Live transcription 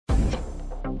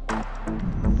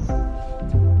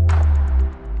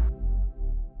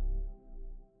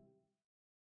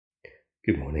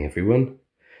Good morning, everyone.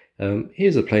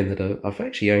 Here's a plane that I've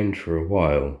actually owned for a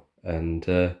while, and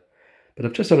but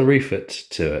I've just done a refit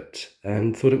to it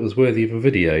and thought it was worthy of a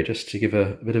video just to give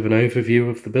a bit of an overview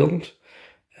of the build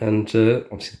and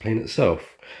obviously the plane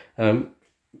itself.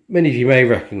 Many of you may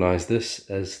recognise this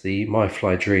as the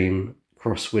MyFlyDream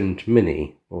Crosswind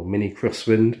Mini, or Mini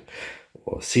Crosswind,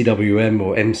 or CWM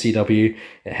or MCW.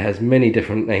 It has many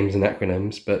different names and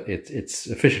acronyms, but it's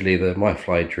officially the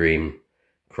MyFlyDream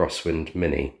Crosswind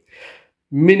Mini.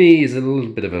 Mini is a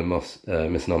little bit of a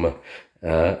misnomer,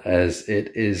 as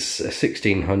it is a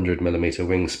 1600mm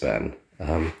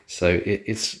wingspan. So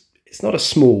it's not a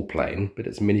small plane, but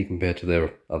it's mini compared to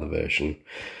their other version.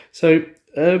 So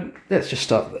let's just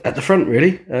start at the front,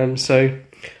 really. So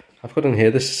I've got on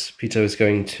here, this pitot is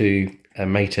going to a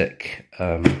Matek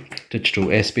digital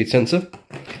airspeed sensor,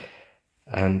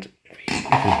 and you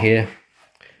can hear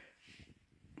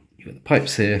you've got the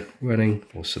pipes here running,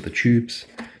 also the tubes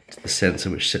to the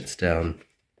sensor which sits down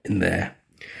in there.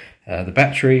 The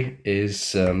battery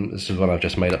is, this is one I've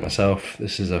just made up myself.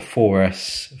 This is a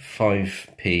 4S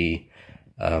 5P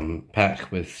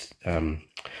pack with, I'm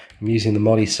using the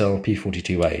Molicell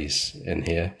P42As in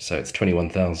here, so it's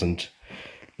 21,000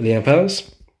 milliamp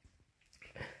hours.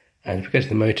 And if we go to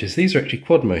the motors, these are actually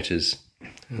quad motors,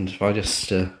 and if I just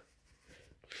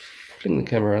fling the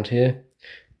camera around here,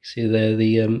 see they're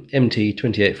the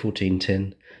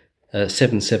MT28-1410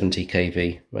 770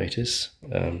 kV motors.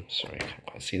 Sorry, I can't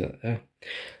quite see that there.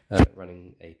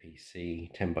 Running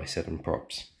APC 10x7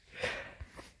 props.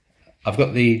 I've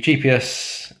got the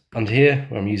GPS under here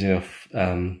where I'm using a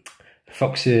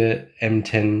Foxeer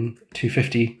M10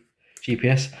 250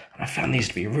 GPS, and I found these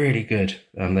to be really good.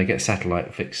 They get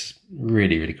satellite fixed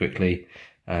really quickly,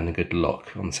 and a good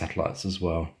lock on the satellites as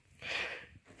well.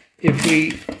 If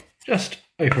we just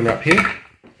open up here,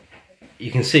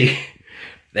 you can see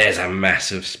there's a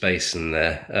massive space in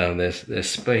there. There's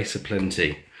space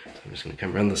aplenty. So I'm just going to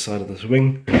come around the side of this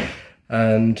wing,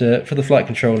 and for the flight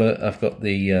controller, I've got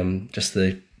the just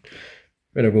the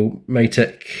venerable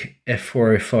Matek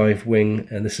F405-Wing,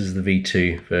 and this is the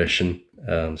V2 version.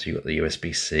 So you've got the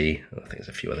USB-C. I think there's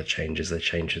a few other changes. They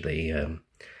changed the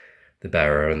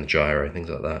barrow and the gyro and things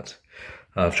like that.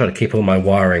 I've tried to keep all my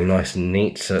wiring nice and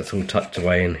neat, so it's all tucked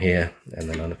away in here, and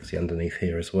then obviously underneath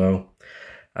here as well.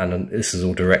 And this is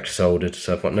all direct soldered,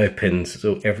 so I've got no pins.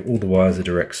 All the wires are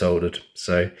direct soldered,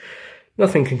 so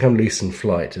nothing can come loose in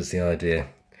flight is the idea.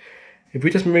 If we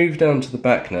just move down to the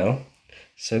back now,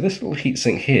 so this little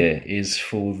heatsink here is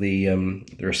for the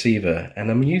receiver, and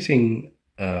I'm using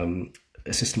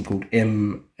a system called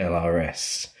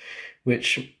mLRS,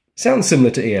 which sounds similar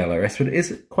to ELRS, but it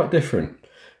is quite different.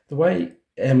 The way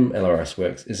mLRS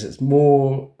works is it's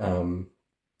more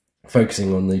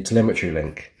focusing on the telemetry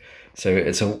link. So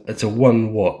it's a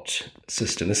 1 watt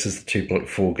system. This is the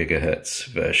 2.4 gigahertz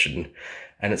version,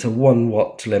 and it's a 1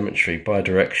 watt telemetry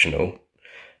bidirectional,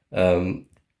 and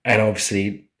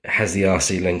obviously has the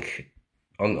RC link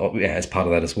as part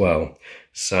of that as well.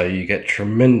 So you get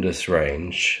tremendous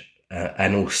range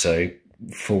and also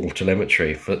full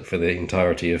telemetry for the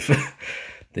entirety of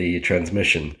the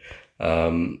transmission.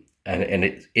 And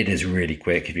it is really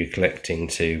quick if you're connecting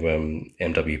to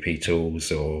MWP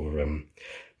tools or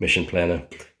Mission Planner.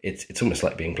 It's almost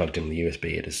like being plugged in with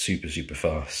USB. It is super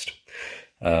fast.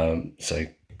 So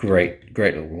great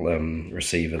little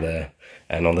receiver there.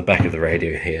 And on the back of the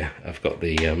radio here, I've got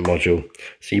the module.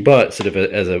 So you buy it sort of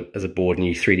as a board, and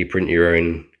you 3D print your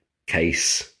own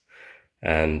case.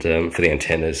 And for the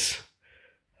antennas,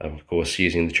 of course,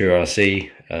 using the True RC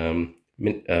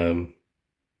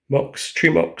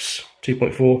True Mox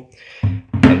 2.4,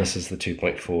 and this is the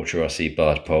 2.4 True RC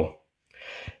barred pole.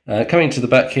 Coming to the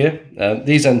back here,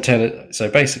 these antennas. So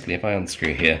basically, if I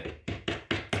unscrew here,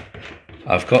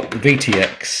 I've got the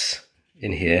VTX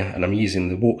in here, and I'm using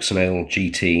the Walksnail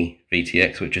GT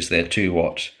VTX, which is their 2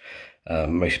 watt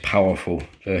most powerful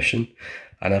version,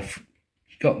 and I've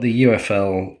got the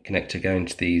UFL connector going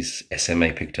to these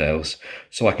SMA pigtails,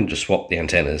 so I can just swap the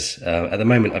antennas. At the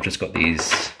moment, I've just got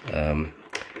these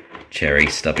cherry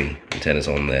stubby antennas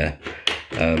on there,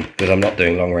 because I'm not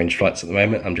doing long range flights at the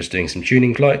moment. I'm just doing some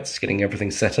tuning flights, getting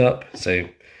everything set up, so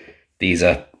these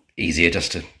are easier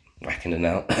just to whack in and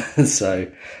out.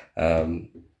 So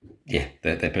yeah,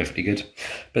 they're perfectly good.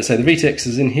 But so the VTX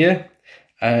is in here,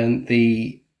 and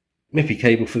the MIPI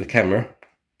cable for the camera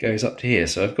goes up to here.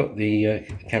 So I've got the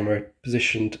camera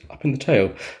positioned up in the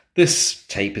tail. This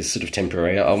tape is sort of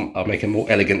temporary. I'll make a more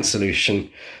elegant solution,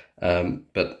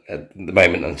 but at the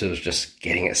moment I'm sort of just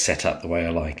getting it set up the way I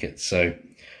like it. So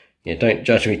yeah, don't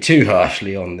judge me too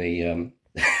harshly on the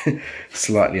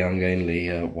slightly ungainly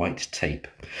white tape.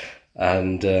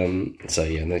 And so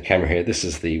yeah, and the camera here, this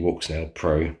is the Walksnail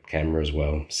Pro Camera as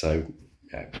well. So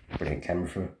yeah, brilliant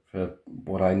camera for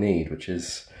what I need, which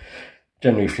is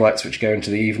generally flights which go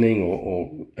into the evening or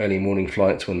early morning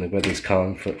flights when the weather's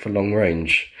calm for long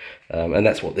range. And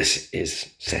that's what this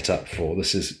is set up for.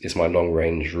 This is my long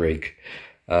range rig.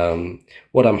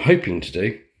 What I'm hoping to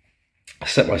do, I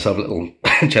set myself a little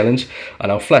challenge,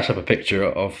 and I'll flash up a picture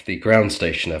of the ground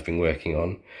station I've been working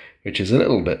on, which is a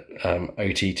little bit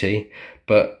OTT,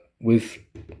 but with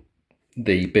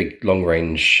the big long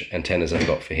range antennas I've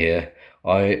got for here,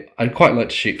 I'd quite like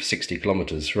to shoot for 60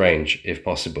 kilometers range if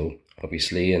possible,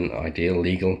 obviously in ideal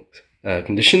legal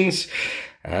conditions.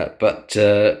 But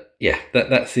yeah,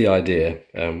 that's the idea,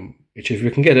 which if we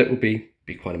can get it will be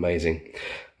quite amazing.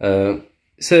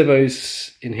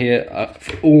 Servos in here,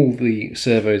 for all the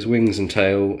servos, wings and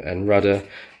tail and rudder,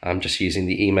 I'm just using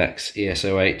the Emax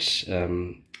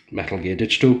ES08 Metal Gear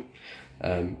Digital.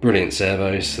 Brilliant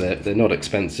servos. They're not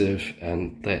expensive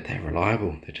and they're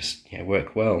reliable. They just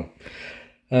work well.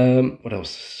 What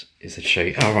else is there to show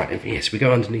you? Oh right, yes, we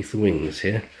go underneath the wings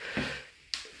here.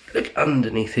 Look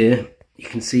underneath here. You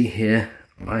can see here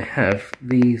I have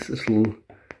these little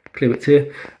clear bits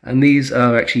here, and these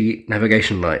are actually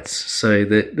navigation lights. So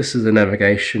this is a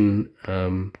navigation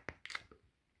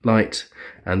light,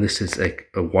 and this is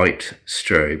a white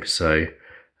strobe. So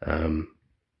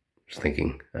just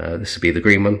thinking this would be the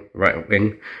green one, right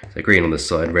wing. So green on this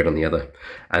side, red on the other,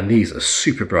 and these are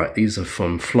super bright. These are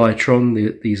from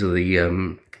Flytron. These are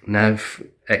the Nav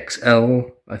XL,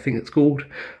 I think it's called.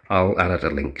 I'll add a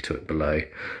link to it below.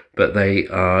 But they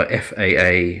are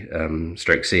FAA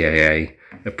stroke CAA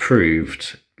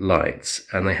approved lights,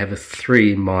 and they have a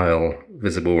 3-mile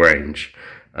visible range.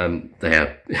 They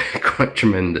are quite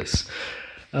tremendous.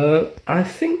 I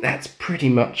think that's pretty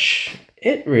much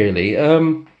it, really.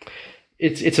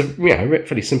 It's a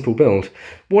fairly simple build.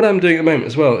 What I'm doing at the moment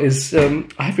as well is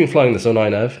I've been flying this on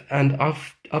iNav, and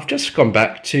I've just gone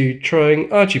back to trying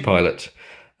Ardupilot,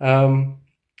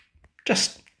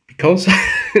 just because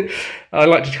I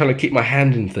like to kind of keep my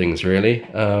hand in things, really.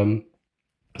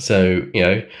 So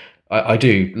I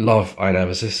do love iNav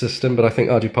as a system, but I think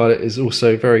Ardupilot is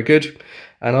also very good,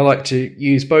 and I like to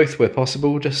use both where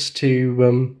possible, just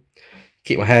to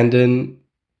keep my hand in.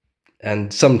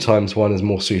 And sometimes one is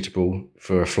more suitable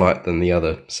for a flight than the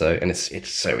other. So, and it's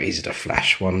so easy to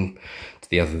flash one to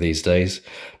the other these days.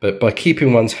 But by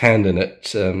keeping one's hand in it,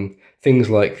 things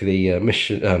like the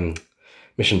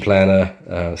mission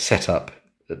planner setup,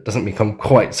 it doesn't become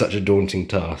quite such a daunting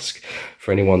task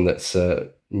for anyone that's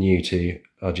new to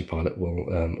Ardupilot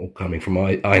or coming from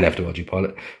iNav to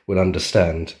Ardupilot will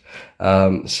understand.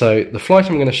 So the flight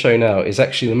I'm going to show now is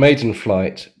actually the maiden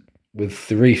flight with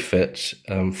the refit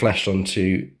flashed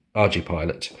onto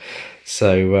Ardupilot.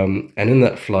 So, and in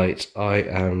that flight, I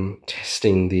am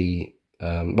testing the,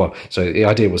 so the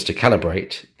idea was to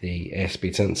calibrate the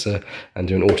airspeed sensor and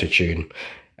do an auto tune.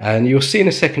 And you'll see in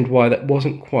a second why that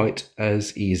wasn't quite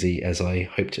as easy as I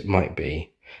hoped it might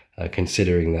be,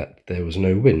 considering that there was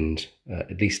no wind.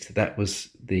 At least that was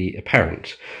the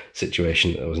apparent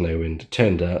situation, that there was no wind. It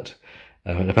turned out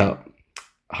at about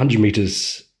 100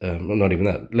 meters, well, not even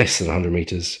that, less than 100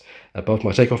 meters above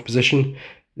my takeoff position,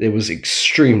 there was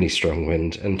extremely strong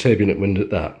wind, and turbulent wind at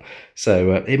that.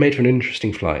 So it made for an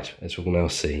interesting flight, as we'll now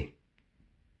see.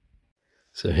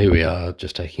 So here we are,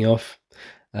 just taking off.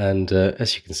 And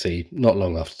as you can see, not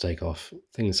long after takeoff,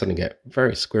 things suddenly get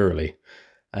very squirrely.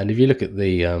 And if you look at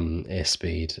the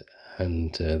airspeed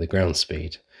and the ground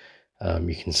speed,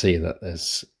 you can see that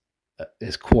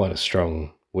there's quite a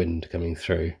strong wind coming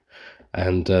through.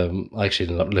 And I actually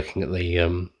ended up looking at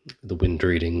the wind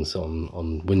readings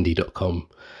on windy.com,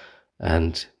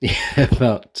 and yeah,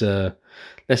 about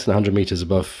less than 100 meters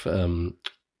above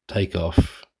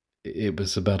takeoff, it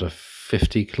was about a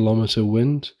 50-kilometer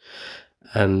wind.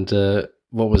 And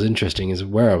what was interesting is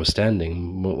where I was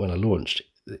standing when I launched,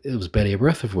 it was barely a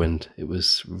breath of wind. It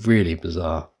was really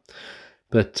bizarre.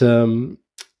 But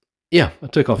yeah, I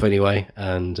took off anyway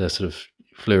and sort of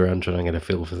flew around trying to get a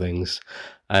feel for things.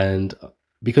 And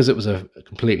because it was a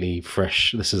completely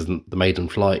fresh, this is the maiden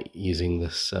flight using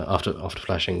this after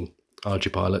flashing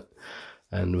Ardupilot,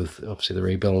 and with obviously the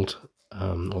rebuild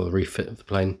or the refit of the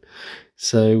plane.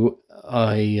 So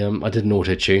I did an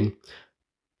auto tune.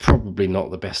 Probably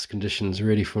not the best conditions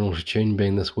really for an auto tune,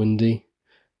 being this windy,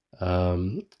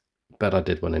 but I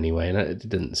did one anyway, and it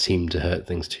didn't seem to hurt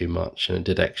things too much, and it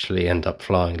did actually end up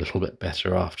flying a little bit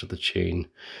better after the tune.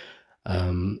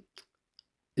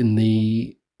 In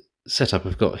the setup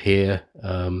I've got here,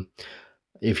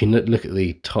 if you look at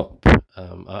the top,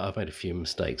 I've made a few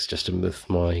mistakes just with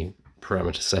my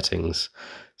parameter settings.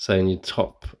 So in your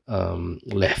top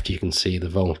left, you can see the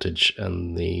voltage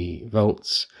and the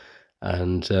volts,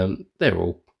 and they're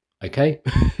all okay.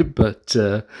 But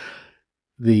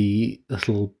the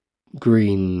little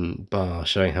green bar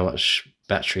showing how much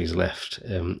battery is left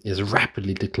is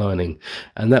rapidly declining,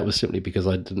 and that was simply because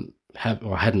I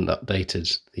hadn't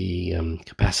updated the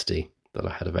capacity that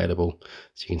I had available.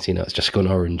 So you can see now it's just gone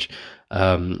orange.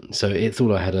 So it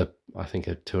thought I had I think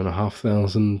a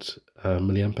 2,500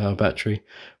 milliamp hour battery,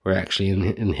 where actually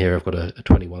in here I've got a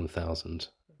 21,000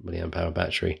 milliamp hour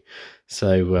battery.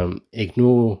 So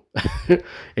ignore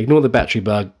ignore the battery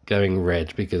bar going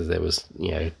red, because there was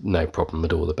no problem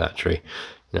at all. The battery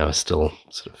is still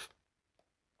sort of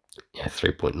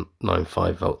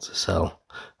 3.95 volts a cell,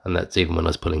 and that's even when I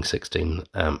was pulling 16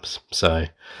 amps. So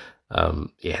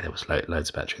yeah, there was loads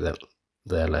of battery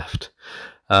there left.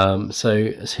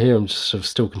 So here I'm just sort of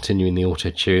still continuing the auto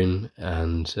tune,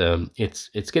 and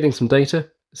it's getting some data.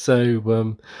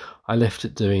 So I left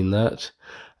it doing that,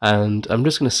 and I'm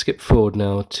just going to skip forward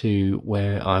now to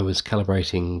where I was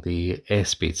calibrating the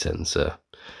airspeed sensor,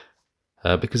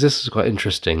 because this is quite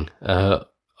interesting.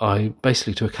 I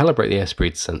basically, to calibrate the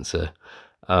airspeed sensor,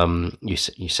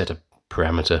 you set a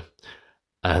parameter,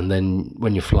 and then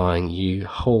when you're flying, you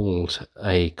hold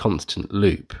a constant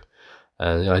loop.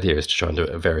 The idea is to try and do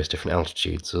it at various different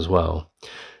altitudes as well.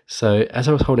 So as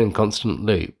I was holding a constant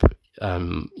loop,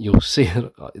 you'll see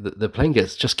that the plane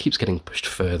just keeps getting pushed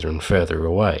further and further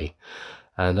away.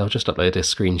 And I'll just upload a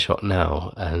screenshot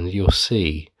now, and you'll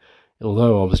see,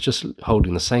 although I was just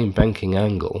holding the same banking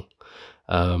angle,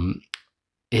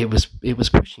 it was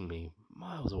pushing me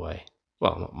miles away.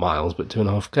 Well, not miles, but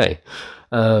 2.5K.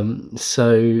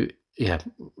 So yeah,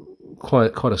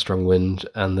 quite a strong wind.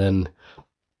 And then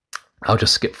I'll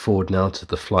just skip forward now to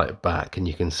the flight back, and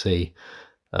you can see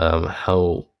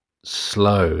how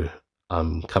slow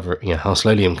I'm covering, how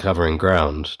slowly I'm covering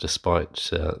ground despite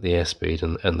the airspeed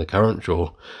and the current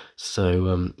draw.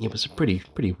 So it was a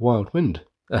pretty wild wind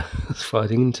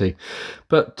fighting into,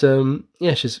 but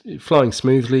yeah, she's flying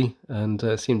smoothly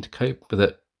and seemed to cope with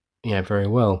it very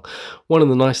well. One of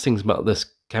the nice things about this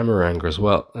camera angle as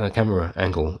well,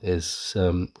 is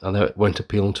I know it won't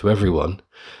appeal to everyone,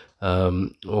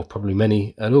 or probably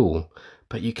many at all,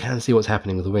 but you can see what's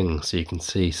happening with the wings. So you can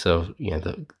see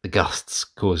the gusts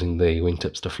causing the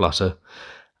wingtips to flutter,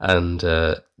 and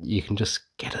you can just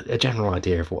get a general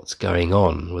idea of what's going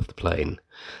on with the plane.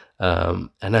 And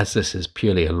as this is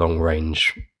purely a long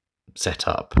range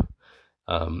setup,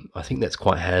 I think that's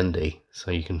quite handy. So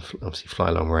you can obviously fly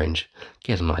long range,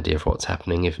 get an idea of what's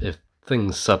happening. If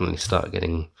things suddenly start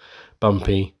getting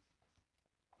bumpy,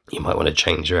 you might want to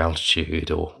change your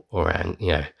altitude or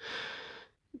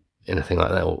anything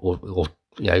like that, or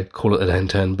call it and then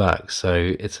turn back. So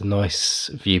it's a nice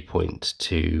viewpoint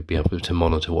to be able to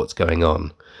monitor what's going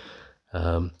on.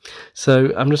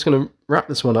 So I'm just going to wrap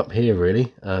this one up here,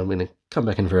 really. I'm going to come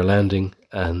back in for a landing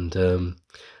and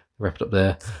wrap it up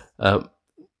there.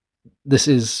 This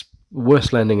is the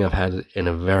worst landing I've had in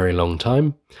a very long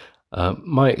time.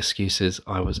 My excuse is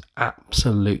I was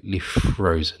absolutely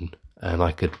frozen, and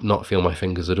I could not feel my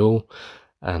fingers at all.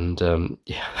 And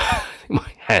yeah, I think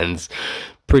my hands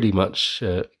pretty much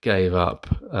gave up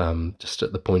just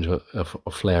at the point of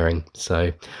flaring.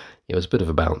 So it was a bit of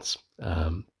a bounce,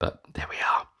 but there we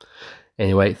are.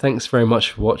 Anyway, thanks very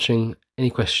much for watching.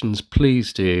 Any questions,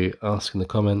 please do ask in the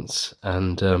comments,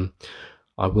 and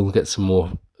I will get some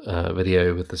more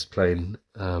video with this plane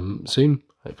soon.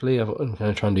 Hopefully, I'm going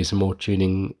to try and do some more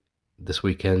tuning this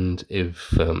weekend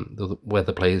if the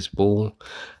weather plays ball.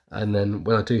 And then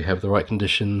when I do have the right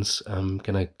conditions, I'm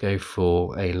going to go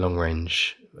for a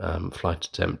long-range flight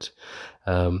attempt.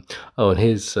 Oh, and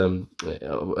here's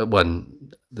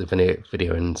when the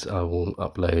video ends, I will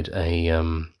upload a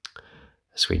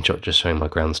screenshot just showing my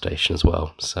ground station as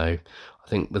well. So I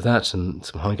think with that and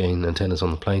some high-gain antennas on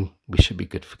the plane, we should be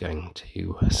good for going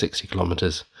to 60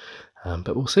 kilometers.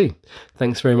 But we'll see.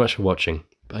 Thanks very much for watching.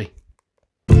 Bye.